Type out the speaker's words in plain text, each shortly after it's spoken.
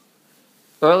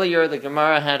Earlier, the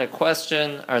Gemara had a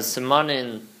question: are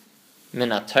simanim min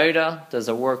Torah? Does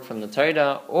it work from the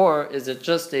Torah, or is it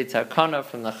just a takana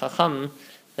from the Chacham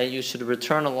that you should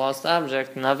return a lost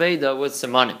object naveda with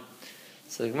simanim?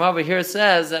 So the Gemara over here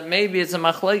says that maybe it's a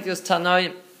מחלוקת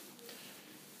תנאים. In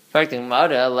fact, the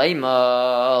Gemara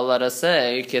לימא, let us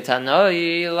say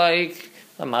כתנאי, like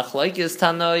a מחלוקת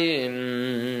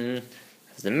תנאים.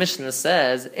 As the Mishnah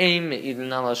says, ein me'idin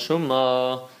ala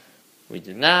shuma. We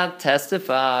do not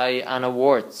testify on a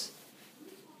wart.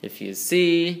 If you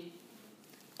see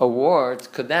a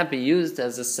wart, could that be used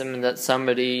as a simon that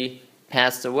somebody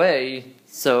passed away?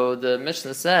 So the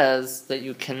Mishnah says that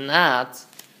you cannot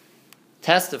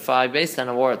testify based on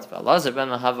a wart. And Elazar ben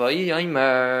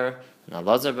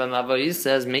Mavai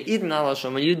says, me'idin ala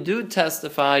shuma, you do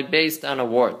testify based on a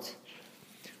wart.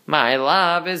 My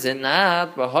love, is it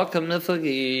not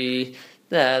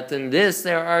that in this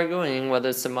they're arguing whether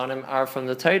simanim are from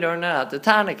the Torah or not? The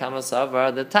Tanakama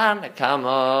Savar, the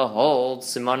Tanakama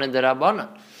holds simanim derabbanan.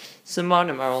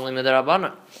 Simanim are only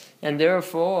miderabbanan, and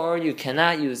therefore you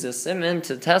cannot use a simon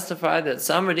to testify that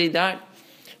somebody died.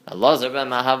 Elazar ben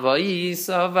Mahavai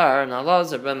Savar, and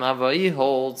Elazar ben Mahavai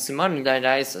holds simanim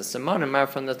daidaisa. Simanim are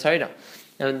from the Torah,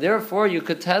 and therefore you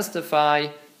could testify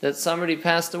that somebody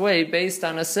passed away based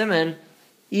on a simon,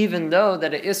 even though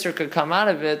that an isser could come out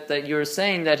of it, that you're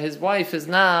saying that his wife is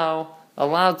now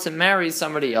allowed to marry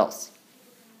somebody else.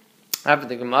 After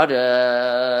the Gemara,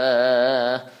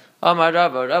 Amar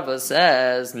Rava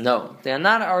says, no, they are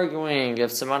not arguing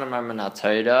if simanim are min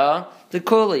Torah. The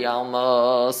kuli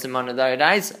alma simanim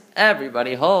daidaisa.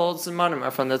 Everybody holds simanim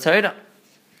are from the Torah.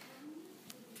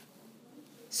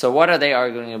 So what are they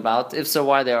arguing about? If so,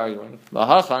 why are they arguing?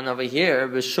 Over here,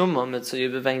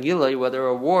 whether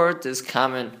a wart is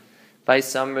common by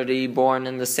somebody born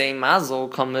in the same mazel,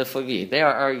 they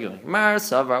are arguing.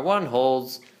 One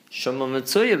holds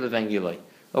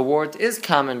a wart is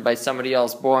common by somebody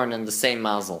else born in the same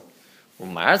mazel.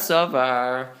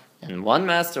 And one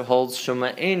master holds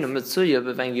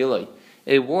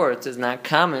a wart is not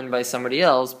common by somebody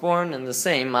else born in the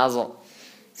same mazel.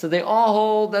 So they all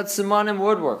hold that simanim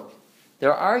would work.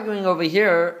 They're arguing over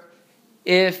here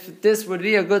if this would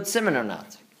be a good simon or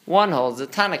not. One holds, the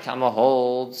Tanakama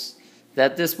holds,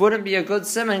 that this wouldn't be a good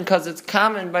simon because it's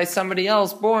common by somebody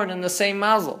else born in the same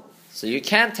mazel. So you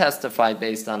can't testify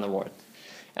based on the word.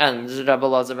 And Rabbi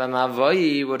Elazar ben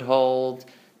Mavai would hold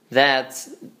that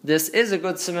this is a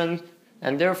good simon,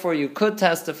 and therefore you could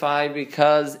testify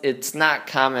because it's not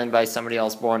common by somebody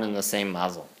else born in the same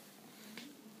mazel.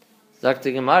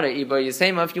 Dr. Gemara,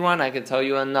 if you want, I can tell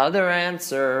you another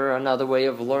answer, another way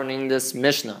of learning this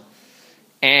Mishnah.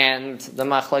 And the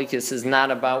machlokes is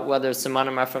not about whether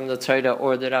simanim are from the Torah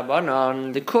or the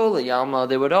Rabbanon. The kuli yalma,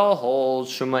 they would all hold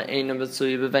shuma eina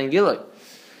b'tzuyi b'vengiloi.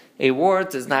 A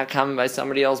wart is not common by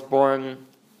somebody else born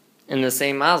in the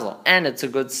same mazel, and it's a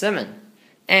good simon.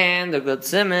 And the good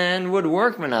simon would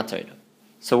work min Torah.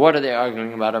 So what are they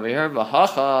arguing about over here? And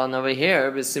over here,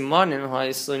 by simanim,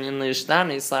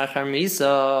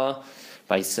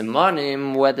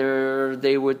 whether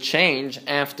they would change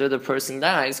after the person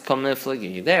dies,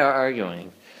 they are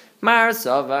arguing.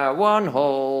 One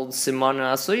holds simanim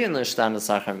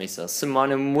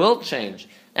will change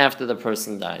after the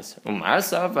person dies. One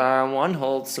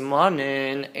holds simanim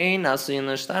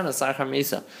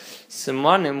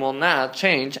will not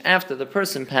change after the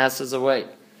person passes away.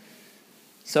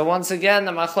 So once again,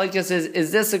 the machlokes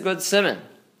is this a good simon?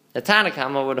 The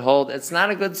Tanakama would hold it's not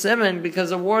a good simon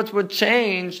because a wart would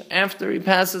change after he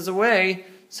passes away.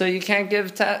 So you can't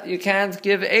give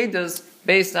edus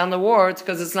based on the wart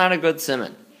because it's not a good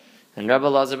simon. And Rabbi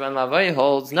Elazar ben Mavai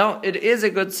holds no, it is a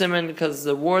good simon because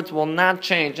the wart will not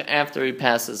change after he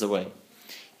passes away.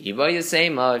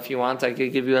 If you want, I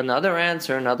could give you another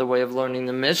answer, another way of learning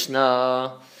the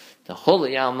Mishnah. The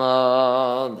Holy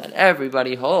Alma, that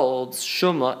everybody holds,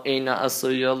 Shuma eina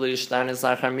asuya l'ishtanis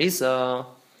achar misa.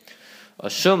 A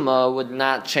Shuma would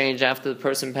not change after the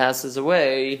person passes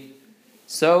away,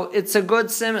 so it's a good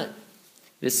simon.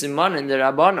 V'simanim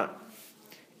derabbanan.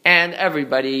 And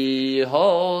everybody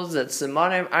holds that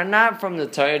simanim are not from the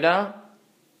Torah,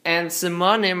 and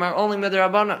simanim are only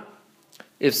midrabbanan.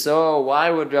 If so, why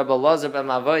would Rabbi Elazar ben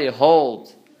Mavai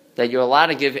hold that you're allowed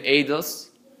to give edus,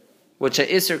 which a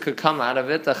isser could come out of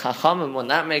it? The Chachamim will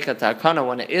not make a takana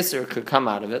when an isser could come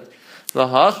out of it.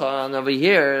 And over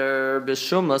here,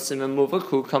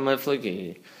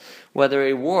 whether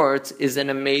a wart is an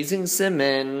amazing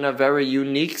siman, a very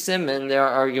unique siman, they are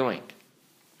arguing.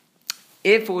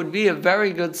 If it would be a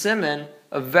very good siman,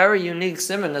 a very unique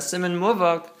siman, a siman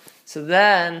muvak, so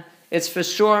then it's for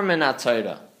sure min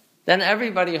Torah. Then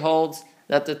everybody holds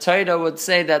that the Torah would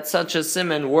say that such a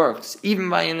siman works, even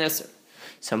by an Isser.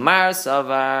 So Mar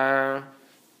Savar,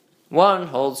 one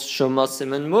holds Shuma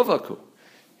Siman Muvaku,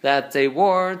 that a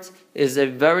word is a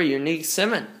very unique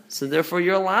siman. So therefore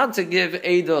you're allowed to give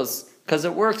Eidos, because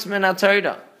it works min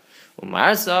ha-Torah.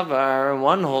 Umar Savar,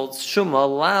 one holds Shuma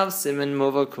Lav Siman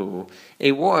Muvaku.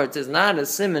 A word is not a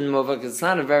siman muvak, it's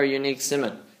not a very unique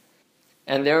siman.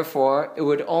 And therefore it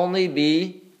would only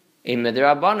be a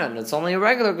midrabanan. It's only a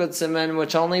regular good siman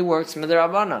which only works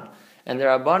midrabanan. And the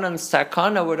Rabbanan's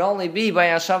takana would only be by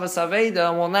Hashavas Aveda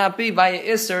and will not be by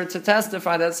Isser to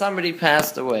testify that somebody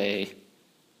passed away.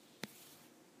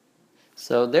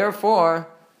 So therefore,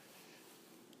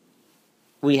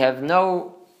 we have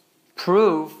no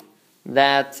proof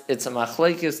that it's a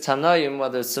machlekes Tanaim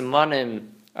whether Simanim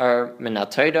are min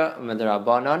ha-Torah or min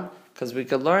Rabbanan, because we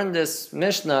could learn this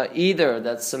Mishnah either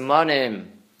that Simanim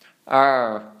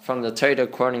are from the Torah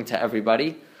according to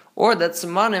everybody, or that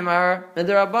Simanim are min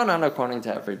Rabbanan according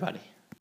to everybody.